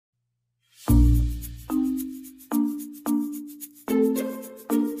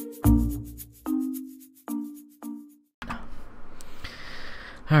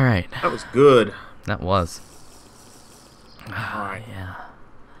Alright. That was good. That was. Alright. Yeah.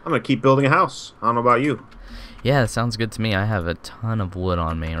 I'm gonna keep building a house. I don't know about you. Yeah, that sounds good to me. I have a ton of wood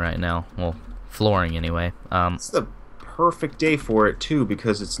on me right now. Well, flooring anyway. It's the perfect day for it too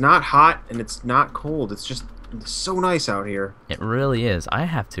because it's not hot and it's not cold. It's just so nice out here. It really is. I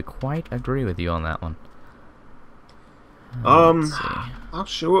have to quite agree with you on that one. Um,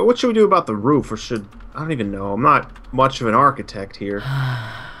 Let's see. what should we do about the roof? Or should I don't even know. I'm not much of an architect here.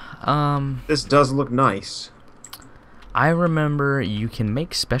 This does look nice. I remember you can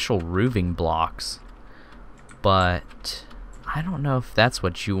make special roofing blocks, but I don't know if that's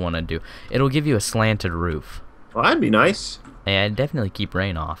what you want to do. It'll give you a slanted roof. Well, that'd be nice. And definitely keep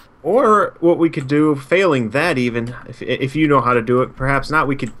rain off. Or what we could do, failing that even, if you know how to do it, perhaps not,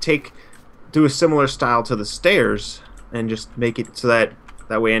 we could do a similar style to the stairs and just make it so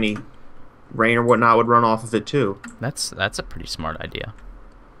that way any rain or whatnot would run off of it too. That's a pretty smart idea.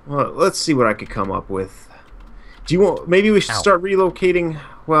 Well, let's see what I could come up with. Do you want? Maybe we should start relocating.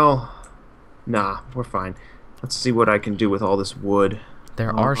 Well, nah, we're fine. Let's see what I can do with all this wood.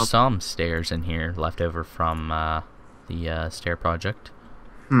 There are some stairs in here left over from the stair project.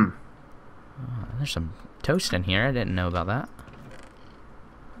 There's some toast in here. I didn't know about that.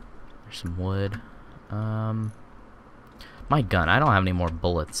 There's some wood. My gun. I don't have any more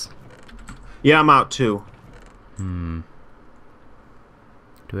bullets. Yeah, I'm out too. Do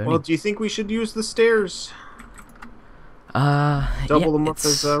Well, do you think we should use the stairs? Yeah, Double them up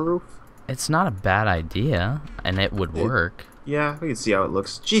as a roof? It's not a bad idea, and it would work. Yeah, we can see how it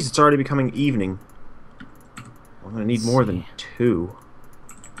looks. Jeez, it's already becoming evening. I'm gonna need more than 2.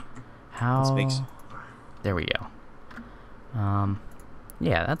 How? There we go.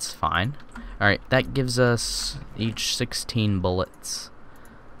 Yeah, that's fine. Alright, that gives us each 16 bullets.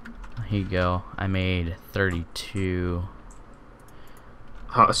 Here you go. I made 32.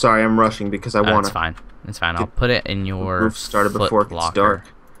 Sorry, I'm rushing because I want to. It's fine. It's fine. I'll put it in your roof started before it gets dark.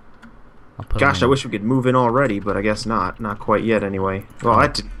 Gosh, I wish we could move in already, but I guess not. Not quite yet, anyway.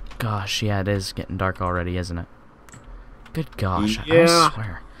 Well, Gosh, yeah, it is getting dark already, isn't it? Good gosh, yeah. I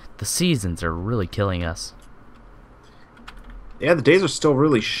swear. The seasons are really killing us. Yeah, the days are still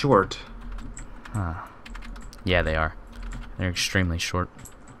really short. Yeah, they are. They're extremely short.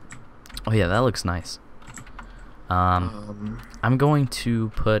 Oh yeah, that looks nice. I'm going to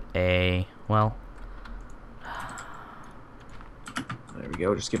put a, well... There we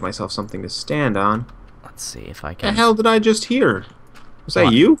go, just give myself something to stand on. Let's see if I What can... the hell did I just hear? Was that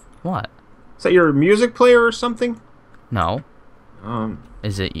What? you? What? Is that your music player or something? No.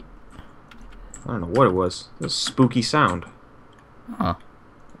 Is it... I don't know what it was. It was a spooky sound. Huh.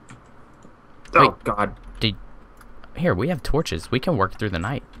 Oh, Wait. God. Here, we have torches. We can work through the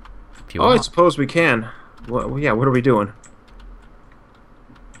night. If you Oh, want. I suppose we can. Well, yeah, what are we doing?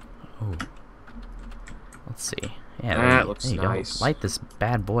 Oh. Let's see. Yeah, That looks there you nice. Go. Light this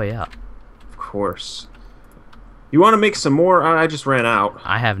bad boy up. Of course. You want to make some more? I just ran out.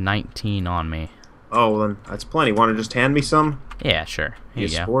 I have 19 on me. Oh, well, then that's plenty. Want to just hand me some? Yeah, sure. Here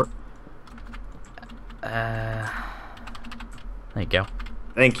you go. Sport. There you go.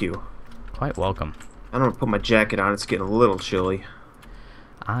 Thank you. Quite welcome. I'm gonna put my jacket on. It's getting a little chilly.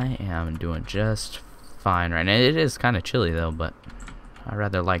 I am doing just fine right now. It is kind of chilly though, but I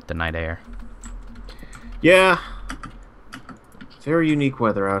rather like the night air. Yeah. Very unique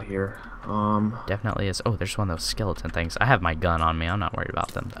weather out here. Definitely is. Oh, there's one of those skeleton things. I have my gun on me. I'm not worried about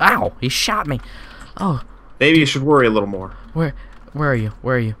them. Ow! He shot me. Oh. Maybe you should worry a little more. Where are you?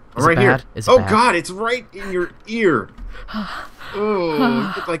 Where are you? I'm right here. Is it Oh bad? God! It's right in your ear. Oh,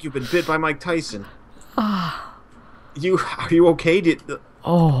 you look like you've been bit by Mike Tyson. Are you okay?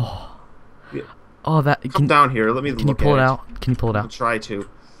 Oh. Yeah. Oh, that. Come down here. Let me Can you look pull at it out? Can you pull it I'll out? try to.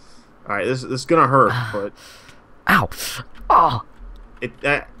 All right, this is gonna hurt, but Ow! Oh.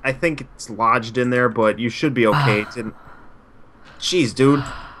 I think it's lodged in there, but you should be okay. Jeez, dude,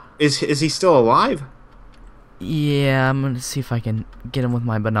 is he still alive? Yeah, I'm gonna see if I can get him with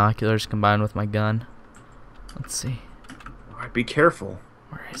my binoculars combined with my gun. Let's see. All right, be careful.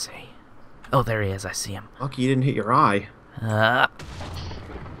 Where is he? Oh, there he is. I see him. Lucky you didn't hit your eye.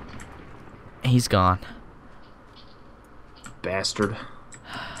 He's gone. Bastard.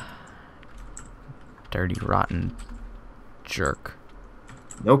 Dirty, rotten jerk.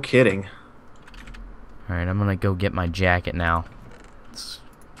 No kidding. Alright, I'm gonna go get my jacket now.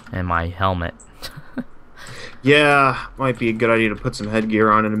 And my helmet. Yeah, might be a good idea to put some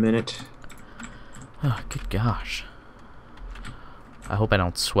headgear on in a minute. Oh, good gosh. I hope I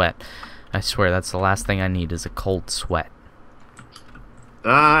don't sweat. I swear, that's the last thing I need is a cold sweat.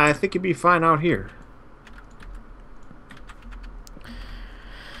 I think you'd be fine out here.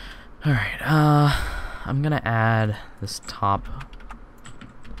 Alright, I'm gonna add this top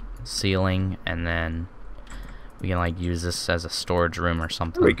ceiling, and then we can, like, use this as a storage room or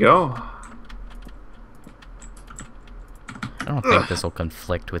something. There we go. I don't think this will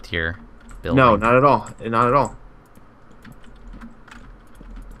conflict with your building. No, not at all. Not at all.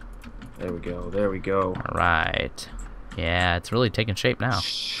 There we go. There we go. Alright. Yeah, it's really taking shape now.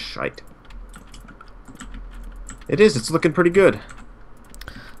 Shite. It is. It's looking pretty good.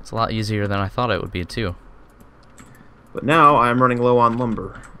 It's a lot easier than I thought it would be, too. But now I'm running low on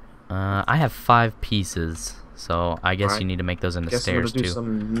lumber. I have 5 pieces, so I guess you need to make those into Guess I'm stairs, gonna do too.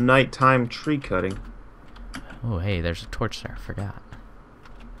 some nighttime tree cutting. Oh, hey, there's a torch there. I forgot.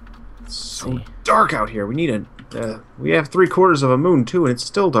 It's so dark out here. We need a. We have 3/4 of a moon too, and it's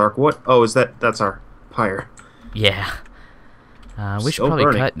still dark. What? Oh, that's our pyre. Yeah. We should Still probably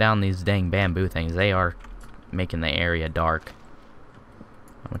burning. cut down these dang bamboo things. They are making the area dark.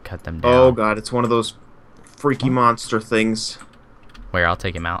 I'm gonna cut them down. Oh god, it's one of those freaky monster things. Where? I'll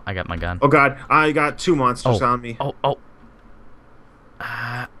take him out. I got my gun. Oh god, I got 2 monsters on me. Oh.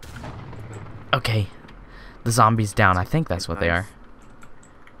 Okay. The zombies down. I think that's what they are.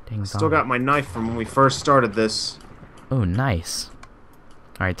 Dang Still got my knife from when we first started this. Oh, nice.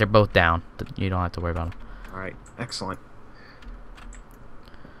 Alright, they're both down. You don't have to worry about them. Alright, excellent.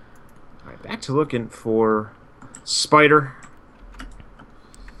 Alright, back to looking for spider.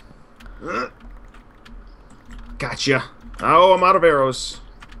 Gotcha. Oh, I'm out of arrows.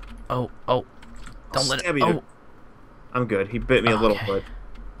 Oh. Don't let Stab it. you. Oh. I'm good. He bit me a little Okay. bit.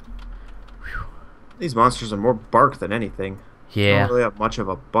 These monsters are more bark than anything. They Yeah. don't really have much of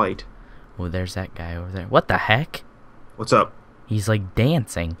a bite. Oh, there's that guy over there. What the heck? What's up? He's like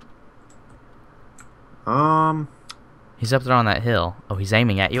dancing. He's up there on that hill. Oh, he's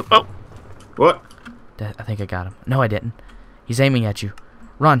aiming at you. Oh! What? I think I got him. No, I didn't. He's aiming at you.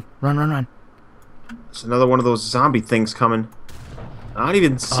 Run. It's another one of those zombie things coming. I don't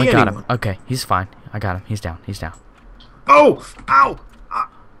even see Oh, I got anyone. him. Okay, he's fine. I got him. He's down. Oh! Ow!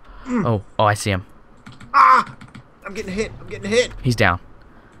 Oh, I see him. Ah! I'm getting hit. He's down.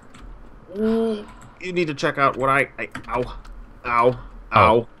 Ooh. You need to check out what ow.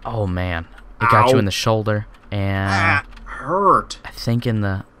 Ow. Oh man. It got you Ow. in the shoulder and That hurt. I think in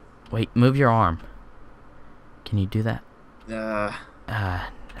the... Wait, move your arm. Can you do that?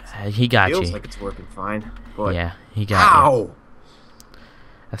 He got Feels you. like it's working fine. But Yeah, he got you. ow!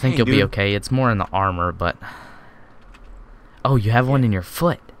 I think Dang, you'll be dude. okay. It's more in the armor, but... Oh, you have one in your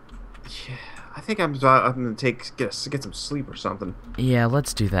foot. Yeah, I think I'm gonna get some sleep or something. Yeah,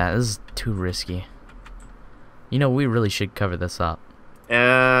 let's do that. This is too risky. You know, we really should cover this up.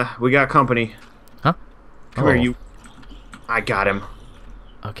 We got company. Huh? Come here, you. I got him.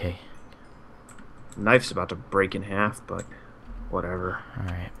 Okay. Knife's about to break in half, but whatever.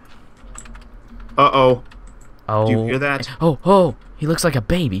 Alright. Uh-oh. Oh. Do you hear that? Oh! He looks like a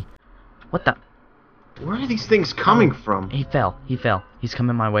baby. What the... Where are these things coming from? He fell. He's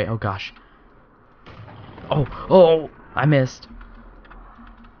coming my way. Oh, gosh. Oh! I missed.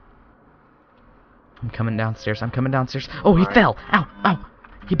 I'm coming downstairs. Oh, he fell! Ow!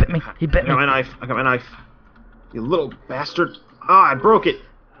 He bit me. I got my knife. You little bastard. Ah, I broke it.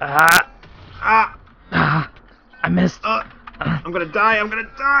 I missed. I'm gonna die.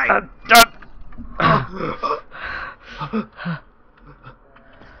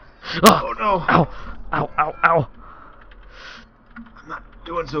 Oh no. Ow. I'm not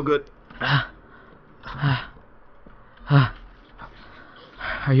doing so good.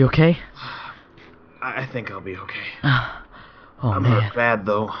 Are you okay? I think I'll be okay. Oh, I'm man. hurt bad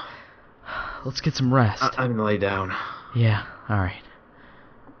though. Let's get some rest. I'm gonna lay down. Yeah, alright.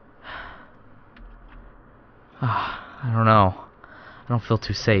 I don't know. I don't feel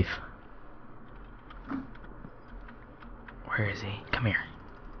too safe. Where is he? Come here.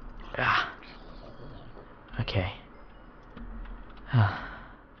 Okay.